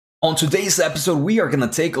On today's episode, we are going to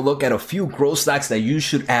take a look at a few growth stocks that you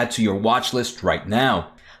should add to your watch list right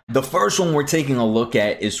now. The first one we're taking a look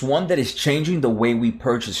at is one that is changing the way we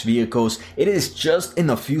purchase vehicles. It is just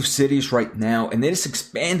in a few cities right now, and it is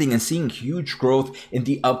expanding and seeing huge growth in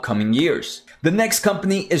the upcoming years. The next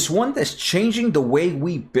company is one that's changing the way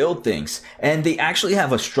we build things, and they actually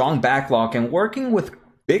have a strong backlog, and working with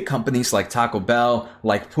big companies like Taco Bell,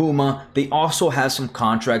 like Puma, they also have some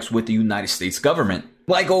contracts with the United States government.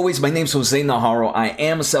 Like always, my name's Jose Najarro. I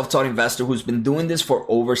am a self-taught investor who's been doing this for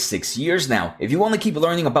over 6 years now. If you want to keep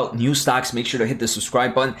learning about new stocks, make sure to hit the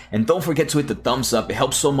subscribe button and don't forget to hit the thumbs up. It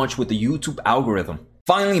helps so much with the YouTube algorithm.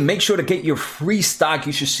 Finally, make sure to get your free stock.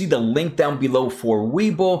 You should see the link down below for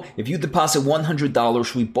Webull. If you deposit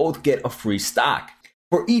 $100, we both get a free stock.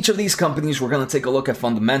 For each of these companies, we're going to take a look at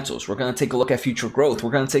fundamentals. We're going to take a look at future growth.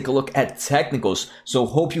 We're going to take a look at technicals. So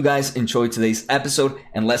hope you guys enjoyed today's episode,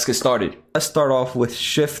 and let's get started. Let's start off with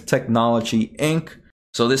Shift Technology Inc.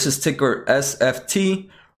 So this is ticker SFT.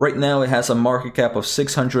 Right now it has a market cap of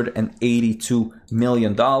 $682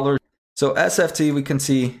 million. So SFT, we can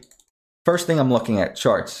see, first thing I'm looking at,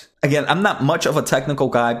 charts. Again, I'm not much of a technical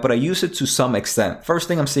guy, but I use it to some extent. First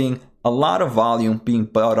thing I'm seeing, a lot of volume being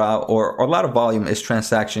bought out, or a lot of volume is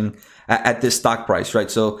transaction at this stock price, right?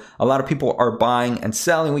 So a lot of people are buying and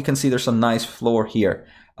selling. We can see there's some nice floor here.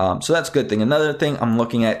 So that's a good thing. Another thing I'm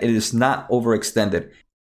looking at, it is not overextended.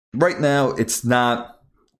 Right now, it's not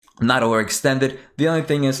overextended. The only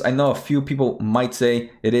thing is, I know a few people might say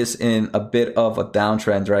it is in a bit of a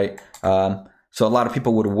downtrend, right? So a lot of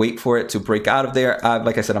people would wait for it to break out of there.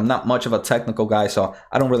 Like I said, I'm not much of a technical guy, so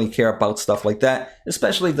I don't really care about stuff like that,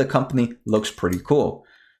 especially if the company looks pretty cool.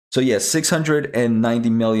 So yeah, 690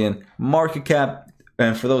 million market cap.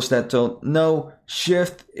 And for those that don't know,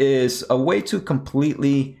 Shift is a way to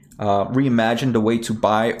completely reimagine the way to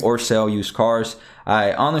buy or sell used cars.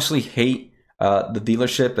 I honestly hate the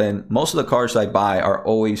dealership, and most of the cars I buy are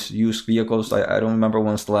always used vehicles. I don't remember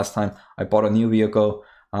when was the last time I bought a new vehicle.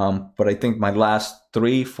 But I think my last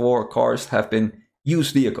 3-4 cars have been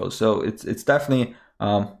used vehicles. So it's definitely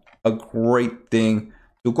a great thing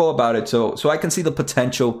to go about it. So I can see the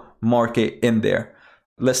potential market in there.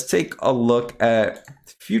 Let's take a look at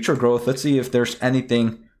future growth. Let's see if there's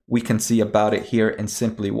anything we can see about it here in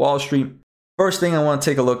Simply Wall Street. First thing I want to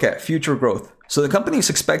take a look at, future growth. So the company is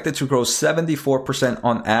expected to grow 74%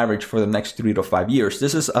 on average for the next 3 to 5 years.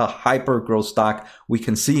 This is a hyper growth stock. We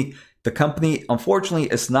can see the company, unfortunately,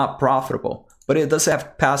 is not profitable, but it does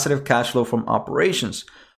have positive cash flow from operations.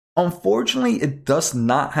 Unfortunately, it does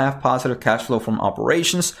not have positive cash flow from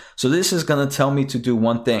operations. So this is going to tell me to do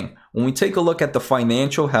one thing. When we take a look at the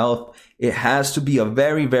financial health, it has to be a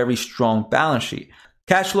very, very strong balance sheet.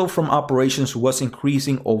 Cash flow from operations was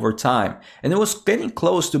increasing over time, and it was getting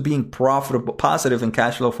close to being profitable, positive in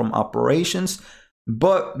cash flow from operations.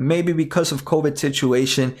 But maybe because of COVID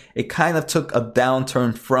situation, it kind of took a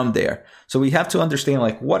downturn from there. So we have to understand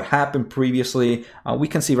like what happened previously. We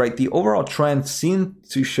can see, right, the overall trend seemed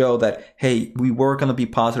to show that, hey, we were going to be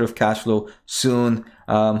positive cash flow soon.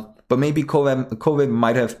 But maybe COVID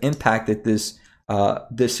might have impacted this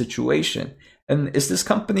situation. And is this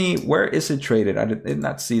company, where is it traded? I did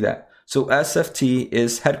not see that. So SFT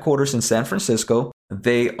is headquarters in San Francisco.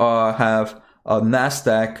 They have a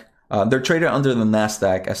NASDAQ. They're traded under the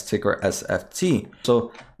NASDAQ as ticker SFT.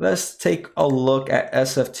 So let's take a look at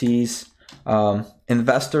SFT's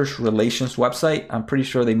investors relations website. I'm pretty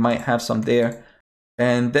sure they might have some there.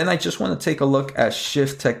 And then I just want to take a look at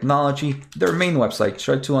Shift Technology, their main website,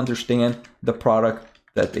 try to understand the product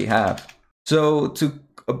that they have. So to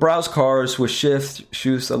browse cars with Shift,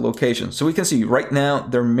 choose a location. So we can see right now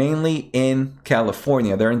they're mainly in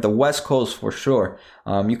California. They're in the West Coast for sure.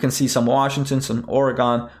 You can see some Washington, some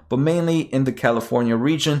Oregon, but mainly in the California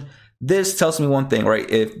region. This tells me one thing, right?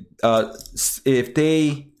 If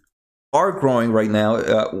they are growing right now,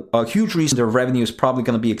 a huge reason their revenue is probably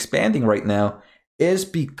going to be expanding right now is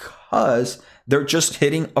because they're just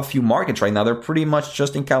hitting a few markets right now. They're pretty much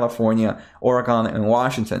just in California, Oregon, and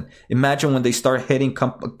Washington. Imagine when they start hitting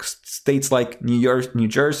states like New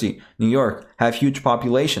Jersey, New York, have huge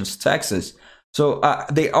populations, Texas. So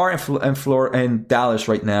they are in Florida and Dallas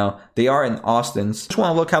right now. They are in Austin. Just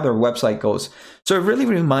want to look how their website goes. So it really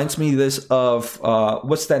reminds me of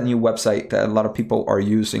what's that new website that a lot of people are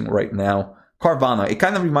using right now? Carvana. It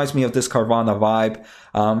kind of reminds me of this Carvana vibe.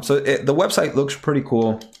 The website looks pretty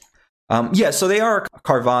cool. So they are a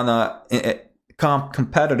Carvana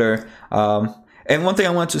competitor. And one thing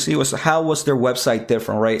I wanted to see was how was their website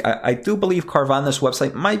different, right? I do believe Carvana's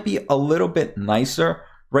website might be a little bit nicer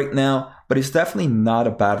right now, but it's definitely not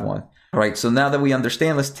a bad one. All right, so now that we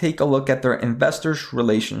understand, let's take a look at their investors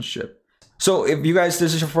relationship. So if you guys,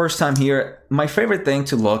 this is your first time here, my favorite thing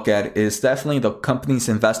to look at is definitely the company's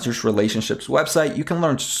investors relationships website. You can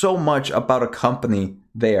learn so much about a company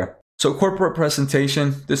there. So corporate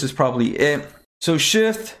presentation, this is probably it. So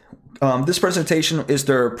Shift, this presentation is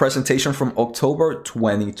their presentation from October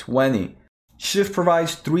 2020. Shift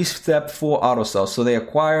provides 3-step full auto sales. So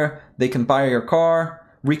they can buy your car,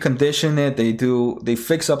 recondition it, they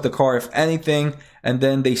fix up the car if anything, and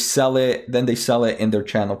then they sell it in their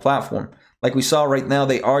channel platform. Like we saw right now,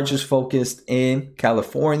 they are just focused in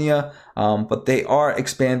California, but they are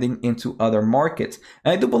expanding into other markets.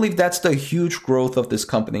 And I do believe that's the huge growth of this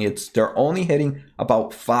company. They're only hitting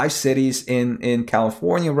about 5 cities in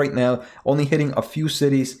California right now, only hitting a few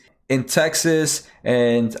cities in Texas,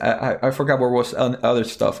 and I forgot where was other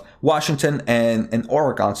stuff, Washington and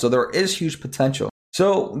Oregon. So there is huge potential.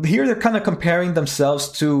 So here they're kind of comparing themselves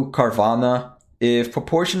to Carvana. If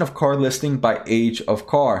proportion of car listing by age of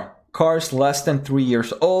car. Cars less than 3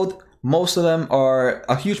 years old, most of them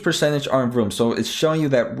a huge percentage are in Vroom. So it's showing you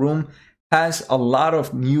that Vroom has a lot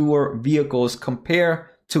of newer vehicles compared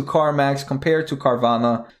to CarMax, compared to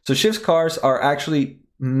Carvana. So Shift's cars are actually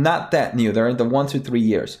not that new. They're in the 1 to 3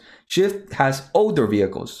 years. Shift has older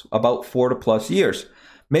vehicles, about 4 to plus years.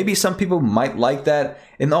 Maybe some people might like that.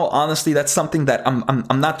 In all honesty, that's something that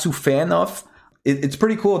I'm not too fan of. It's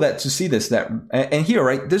pretty cool to see this. And here,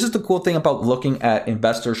 right, this is the cool thing about looking at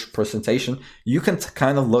investors' presentation. You can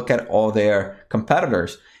kind of look at all their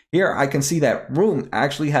competitors. Here, I can see that Vroom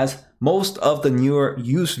actually has most of the newer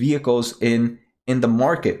used vehicles in the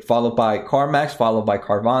market, followed by CarMax, followed by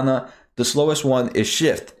Carvana. The slowest one is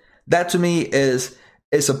Shift. That to me is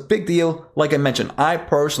a big deal. Like I mentioned, I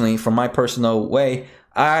personally, from my personal way,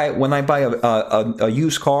 when I buy a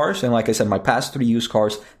used cars, and like I said, my past 3 used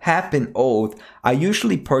cars have been old, I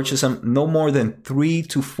usually purchase them no more than 3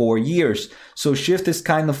 to 4 years. So Shift is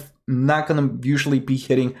kind of not going to usually be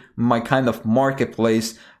hitting my kind of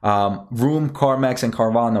marketplace. Vroom, CarMax, and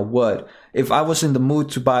Carvana would. If I was in the mood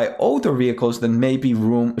to buy older vehicles, then maybe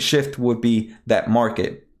Shift would be that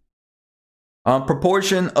market.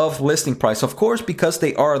 Proportion of listing price. Of course, because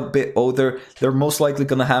they are a bit older, they're most likely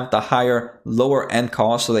going to have the higher, lower end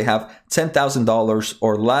cost. So they have $10,000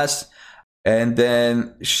 or less. And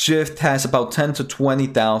then Shift has about 10 to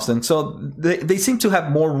 20,000. So they seem to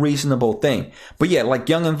have more reasonable thing. But yeah, like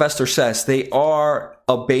Young Investor says, they are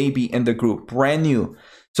a baby in the group, brand new.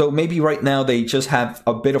 So maybe right now they just have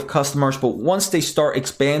a bit of customers, but once they start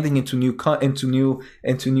expanding into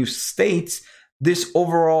new states, this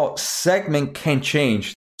overall segment can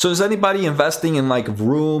change. So is anybody investing in like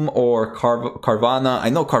Vroom or Carvana? I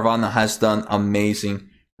know Carvana has done amazing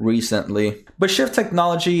recently, but Shift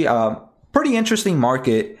Technology, pretty interesting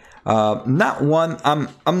market. Not one,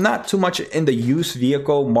 I'm not too much in the used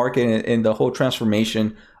vehicle market in the whole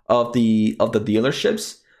transformation of the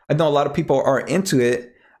dealerships. I know a lot of people are into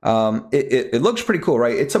it. It looks pretty cool,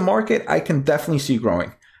 right? It's a market I can definitely see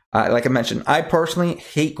growing. Like I mentioned, I personally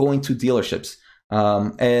hate going to dealerships.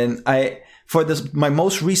 And my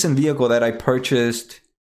most recent vehicle that I purchased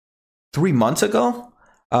 3 months ago,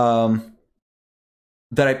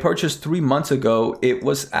 it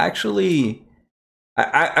was actually,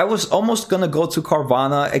 I was almost going to go to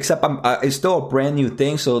Carvana, except it's still a brand new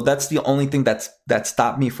thing. So that's the only thing that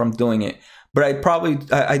stopped me from doing it. But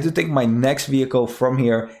I do think my next vehicle from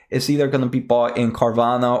here is either going to be bought in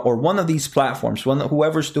Carvana or one of these platforms.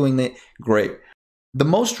 Whoever's doing it, great. The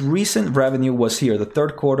most recent revenue was here, the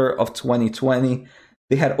third quarter of 2020.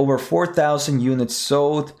 They had over 4,000 units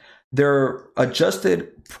sold. Their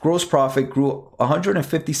adjusted gross profit grew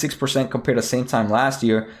 156% compared to the same time last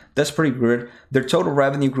year. That's pretty good. Their total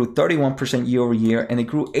revenue grew 31% year over year, and it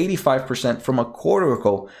grew 85% from a quarter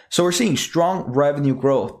ago. So we're seeing strong revenue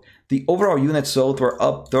growth. The overall units sold were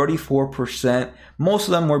up 34%. Most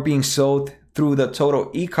of them were being sold through the total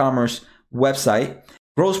e-commerce website.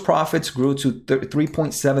 Gross profits grew to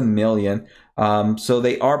 3.7 million. So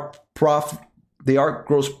they are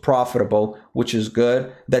gross profitable, which is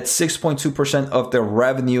good. That's 6.2% of their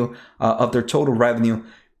revenue, of their total revenue.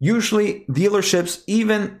 Usually dealerships,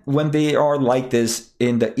 even when they are like this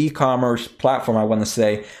in the e-commerce platform, I want to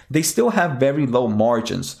say, they still have very low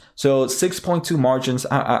margins. So 6.2 margins,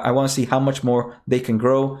 I want to see how much more they can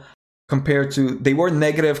grow compared to, they were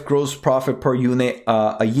negative gross profit per unit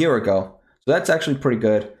a year ago. So that's actually pretty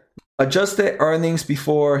good. Adjusted earnings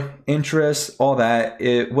before interest, all that,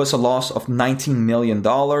 it was a loss of $19 million.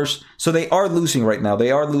 So they are losing right now. They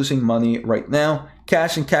are losing money right now.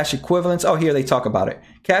 Cash and cash equivalents. Oh, here they talk about it.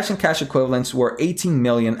 Cash and cash equivalents were 18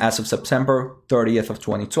 million as of September 30th of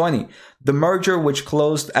 2020. The merger, which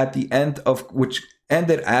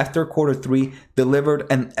ended after quarter three, delivered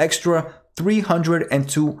an extra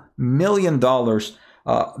 $302 million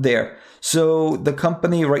there. So the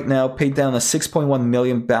company right now paid down a 6.1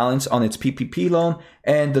 million balance on its PPP loan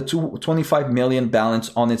and the 25 million balance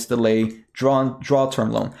on its delay draw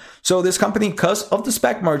term loan. So this company, because of the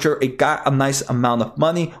SPAC merger, it got a nice amount of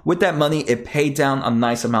money. With that money, it paid down a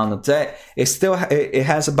nice amount of debt. It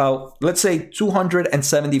has about, let's say,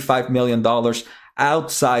 $275 million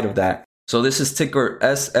outside of that. So this is ticker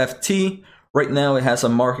SFT. Right now, it has a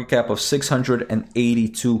market cap of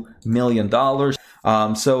 $682 million.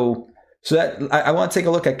 So that I want to take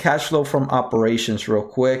a look at cash flow from operations real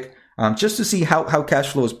quick, just to see how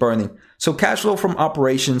cash flow is burning. So cash flow from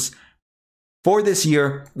operations for this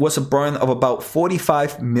year was a burn of about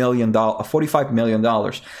 $45 million.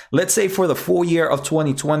 Let's say for the full year of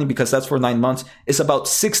 2020, because that's for 9 months, it's about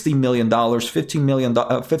 $60 million, $15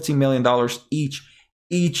 million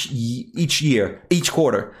each year, each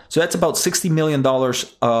quarter. So that's about $60 million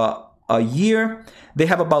a year. They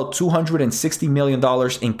have about $260 million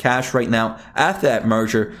in cash right now after that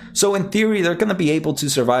merger. So in theory, they're going to be able to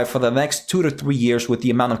survive for the next 2 to 3 years with the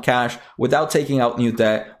amount of cash without taking out new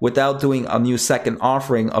debt, without doing a new second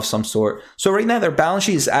offering of some sort. So right now, their balance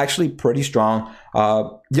sheet is actually pretty strong.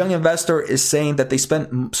 Young Investor is saying that they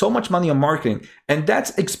spent so much money on marketing, and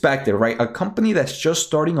that's expected, right? A company that's just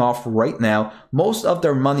starting off right now, most of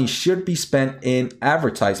their money should be spent in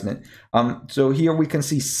advertisement. So here we can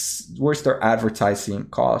see where's their advertising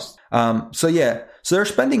cost. So they're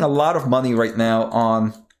spending a lot of money right now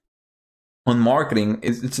on marketing.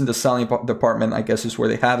 It's in the selling department, I guess, is where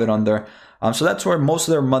they have it under. So that's where most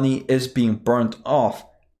of their money is being burnt off.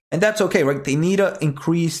 And that's okay, right? They need to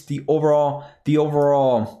increase the overall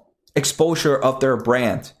exposure of their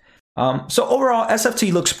brand. So overall,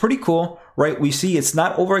 SFT looks pretty cool, right? We see it's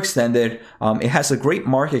not overextended. It has a great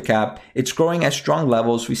market cap. It's growing at strong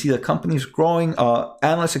levels. We see the company's growing.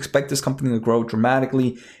 Analysts expect this company to grow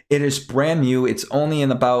dramatically. It is brand new. It's only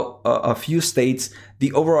in about a few states.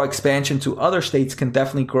 The overall expansion to other states can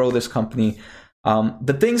definitely grow this company.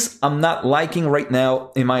 The things I'm not liking right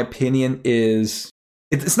now, in my opinion, is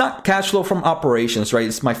it's not cash flow from operations, right?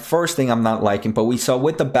 It's my first thing I'm not liking, but we saw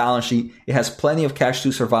with the balance sheet, it has plenty of cash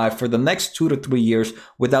to survive for the next 2 to 3 years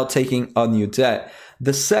without taking a new debt.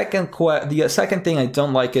 The second thing I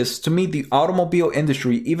don't like is, to me, the automobile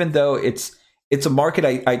industry, even though it's a market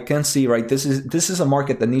I can see, right? This is a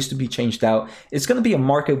market that needs to be changed out. It's going to be a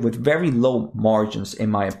market with very low margins,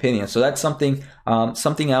 in my opinion. So that's something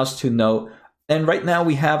else to note. And right now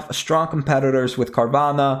we have strong competitors with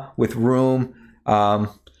Carvana, with Vroom.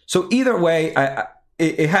 So either way,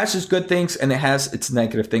 it has its good things and it has its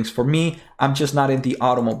negative things. For me, I'm just not in the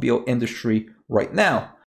automobile industry right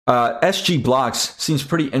now. SG Blocks seems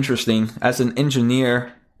pretty interesting as an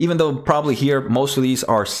engineer, even though probably here most of these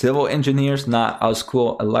are civil engineers, not as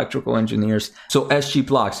cool electrical engineers. So SG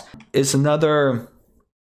Blocks is another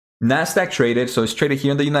NASDAQ traded. So it's traded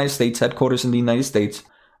here in the United States, headquarters in the United States.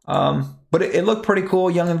 But it looked pretty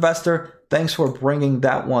cool, Young Investor. Thanks for bringing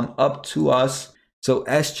that one up to us. So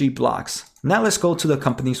SG Blocks. Now let's go to the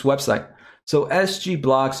company's website. So SG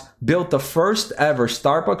Blocks built the first ever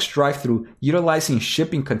Starbucks drive-thru utilizing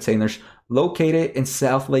shipping containers located in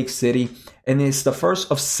South Lake City, and it's the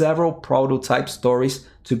first of several prototype stories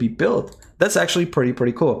to be built. That's actually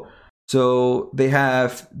pretty cool. So they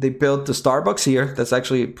built the Starbucks here. That's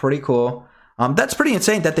actually pretty cool. That's pretty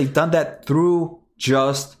insane that they've done that through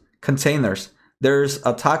just containers. There's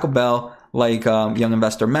a Taco Bell, like Young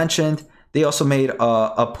Investor mentioned. They also made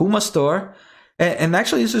a Puma store. And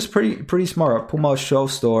actually, this is pretty smart, a Puma show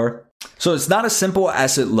store. So it's not as simple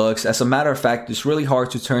as it looks. As a matter of fact, it's really hard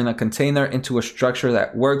to turn a container into a structure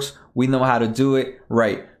that works. We know how to do it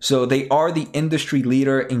right. So they are the industry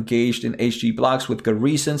leader engaged in SG Blocks with good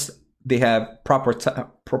reasons. They have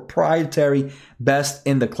proprietary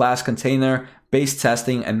best-in-the-class container-based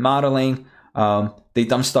testing and modeling. They've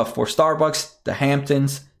done stuff for Starbucks, the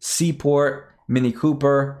Hamptons, Seaport, Mini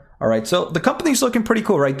Cooper. All right, so the company's looking pretty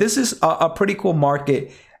cool, right? This is a pretty cool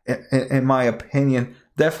market, in my opinion.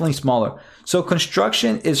 Definitely smaller. So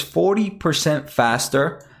construction is 40%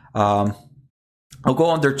 faster. I'll go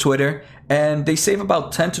on their Twitter, and they save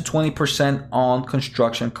about 10 to 20% on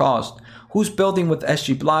construction cost. Who's building with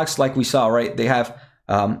SG Blocks? Like we saw, right? They have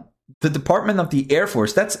the Department of the Air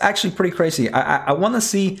Force. That's actually pretty crazy. I want to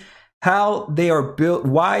see how they are built.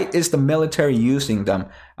 Why is the military using them?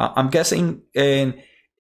 I'm guessing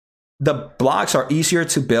the blocks are easier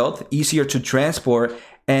to build, easier to transport,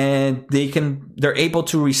 and they're able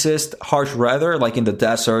to resist harsh weather, like in the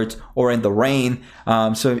desert or in the rain.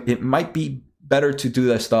 So it might be better to do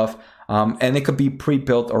that stuff. And it could be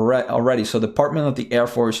pre-built already. So Department of the Air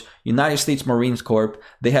Force, United States Marines Corps,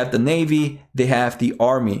 they have the Navy, they have the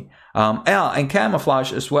Army, and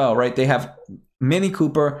camouflage as well, right? They have Mini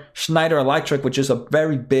Cooper, Schneider Electric, which is a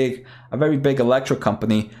very big electric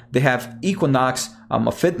company. They have Equinox,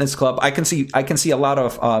 a fitness club. I can see a lot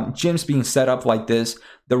of gyms being set up like this.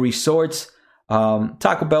 The resorts,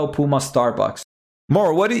 Taco Bell, Puma, Starbucks.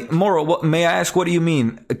 Moro, may I ask, what do you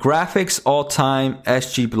mean? Graphics all time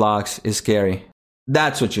SG blocks is scary.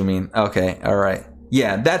 That's what you mean. Okay, all right.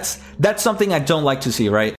 Yeah, that's something I don't like to see,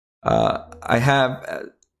 right?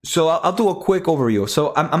 So I'll do a quick overview.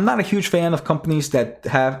 So I'm not a huge fan of companies that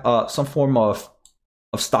have some form of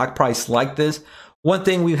stock price like this. One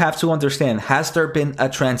thing we have to understand, has there been a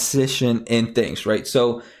transition in things, right?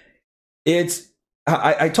 So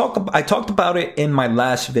I talked about it in my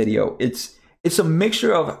last video. It's a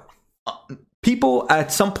mixture of people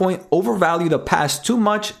at some point overvalue the past too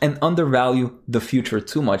much and undervalue the future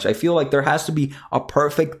too much. I feel like there has to be a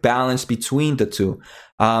perfect balance between the two.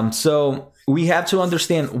 So we have to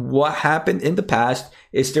understand what happened in the past.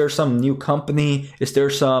 Is there some new company? Is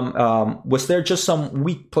there was there just some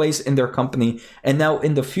weak place in their company? And now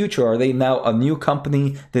in the future, are they now a new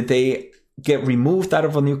company? Did they get removed out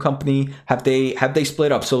of a new company? Have they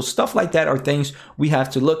split up? So stuff like that are things we have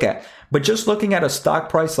to look at. But just looking at a stock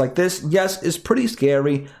price like this, yes, is pretty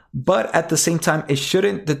scary, but at the same time, it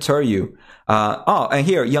shouldn't deter you. And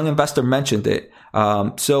here, Young Investor mentioned it.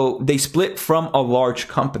 So they split from a large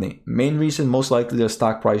company. Main reason, most likely the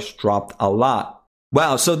stock price dropped a lot.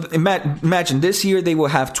 Wow. So imagine this year they will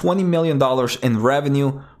have $20 million in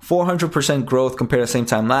revenue, 400% growth compared to the same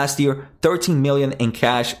time last year, 13 million in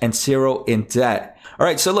cash and 0 in debt. All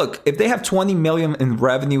right. So look, if they have 20 million in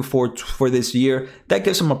revenue for this year, that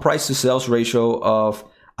gives them a price to sales ratio of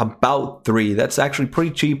about 3. That's actually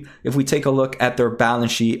pretty cheap if we take a look at their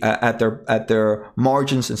balance sheet, at their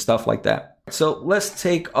margins and stuff like that. So let's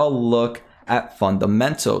take a look at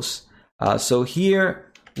fundamentals. So here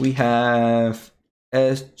we have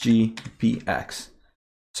SGBX.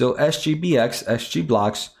 So SGBX, SG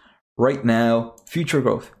Blocks, right now, future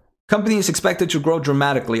growth. Company is expected to grow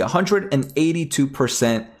dramatically,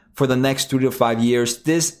 182% for the next 3 to 5 years.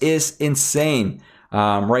 This is insane,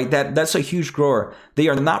 right? That's a huge grower. They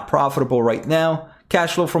are not profitable right now.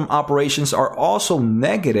 Cash flow from operations are also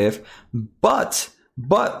negative, but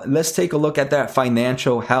let's take a look at that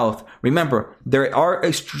financial health. Remember, they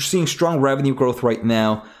are seeing strong revenue growth right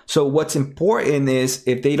now. So what's important is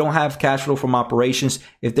if they don't have cash flow from operations,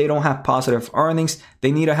 if they don't have positive earnings,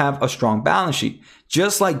 they need to have a strong balance sheet.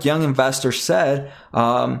 Just like Young Investor said,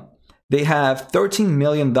 they have $13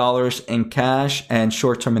 million in cash and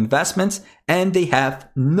short-term investments, and they have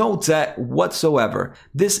no debt whatsoever.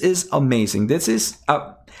 This is amazing.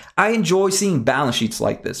 I enjoy seeing balance sheets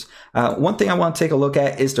like this. One thing I want to take a look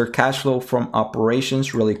at is their cash flow from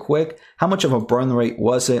operations really quick. How much of a burn rate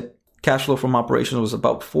was it? Cash flow from operations was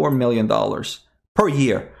about $4 million per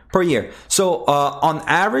year. So on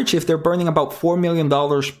average, if they're burning about $4 million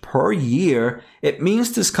per year, it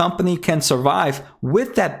means this company can survive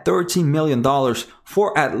with that $13 million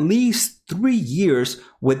for at least 3 years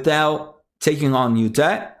without taking on new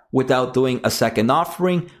debt, without doing a second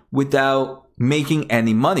offering, without making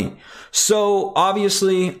any money. So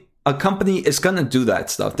obviously a company is going to do that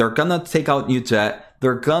stuff. They're going to take out new debt.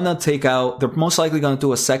 They're most likely going to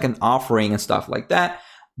do a second offering and stuff like that.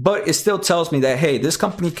 But it still tells me that, hey, this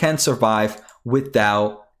company can survive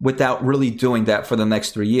without really doing that for the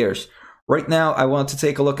next 3 years. Right now, I want to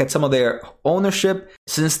take a look at some of their ownership.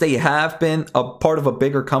 Since they have been a part of a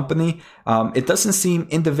bigger company, it doesn't seem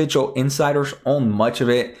individual insiders own much of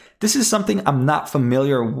it. This is something I'm not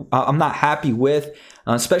happy with,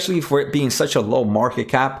 especially for it being such a low market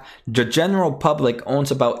cap. The general public owns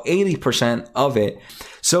about 80% of it.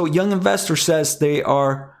 So Young Investor says they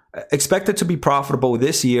are expected to be profitable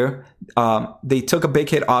this year. They took a big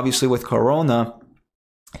hit, obviously, with Corona.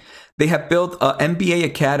 They have built an MBA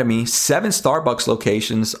Academy, 7 Starbucks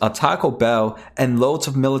locations, a Taco Bell, and loads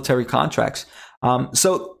of military contracts.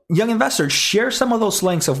 So Young Investors, share some of those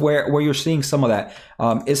links of where you're seeing some of that.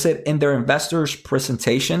 Is it in their investors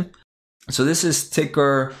presentation? So this is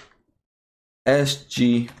ticker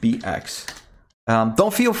SGBX.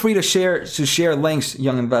 Don't feel free to share links,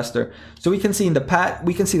 Young Investor. So we can see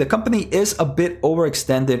the company is a bit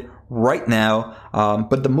overextended right now,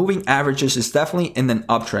 but the moving averages is definitely in an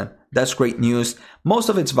uptrend. That's great news. Most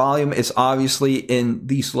of its volume is obviously in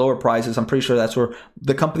these lower prices. I'm pretty sure that's where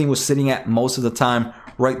the company was sitting at most of the time.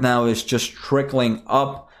 Right now it's just trickling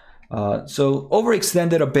up. So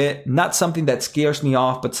overextended a bit, not something that scares me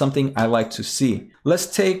off, but something I like to see. Let's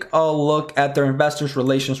take a look at their investors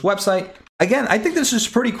relations website. Again, I think this is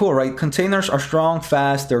pretty cool, right? Containers are strong,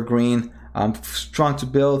 fast, they're green, strong to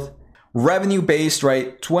build. Revenue based,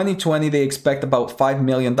 right? 2020, they expect about $5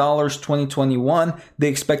 million. 2021, they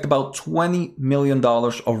expect about $20 million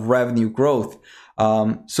of revenue growth.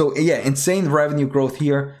 So yeah, insane revenue growth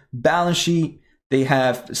here. Balance sheet, they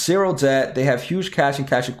have zero debt. They have huge cash and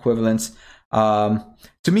cash equivalents. To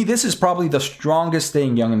me, this is probably the strongest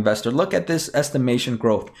thing, Young Investor. Look at this estimation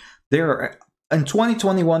growth. In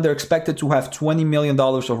 2021, they're expected to have $20 million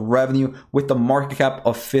of revenue with a market cap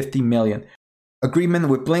of $50 million. Agreement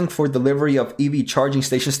with Blink for delivery of EV charging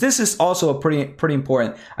stations. This is also a pretty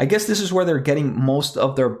important. I guess this is where they're getting most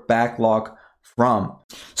of their backlog from.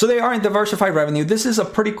 So they are in diversified revenue. This is a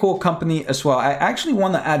pretty cool company as well. I actually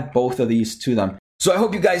want to add both of these to them. So I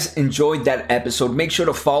hope you guys enjoyed that episode. Make sure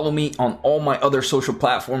to follow me on all my other social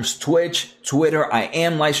platforms, Twitch, Twitter. I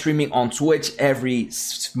am live streaming on Twitch every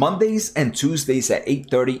Mondays and Tuesdays at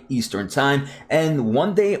 8:30 Eastern time. And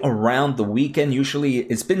one day around the weekend, usually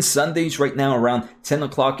it's been Sundays right now around 10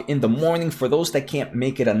 o'clock in the morning for those that can't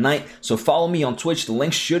make it at night. So follow me on Twitch. The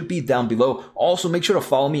link should be down below. Also, make sure to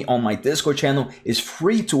follow me on my Discord channel. It's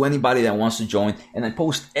free to anybody that wants to join. And I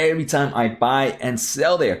post every time I buy and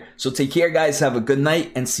sell there. So take care, guys. Have a good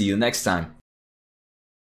night and see you next time.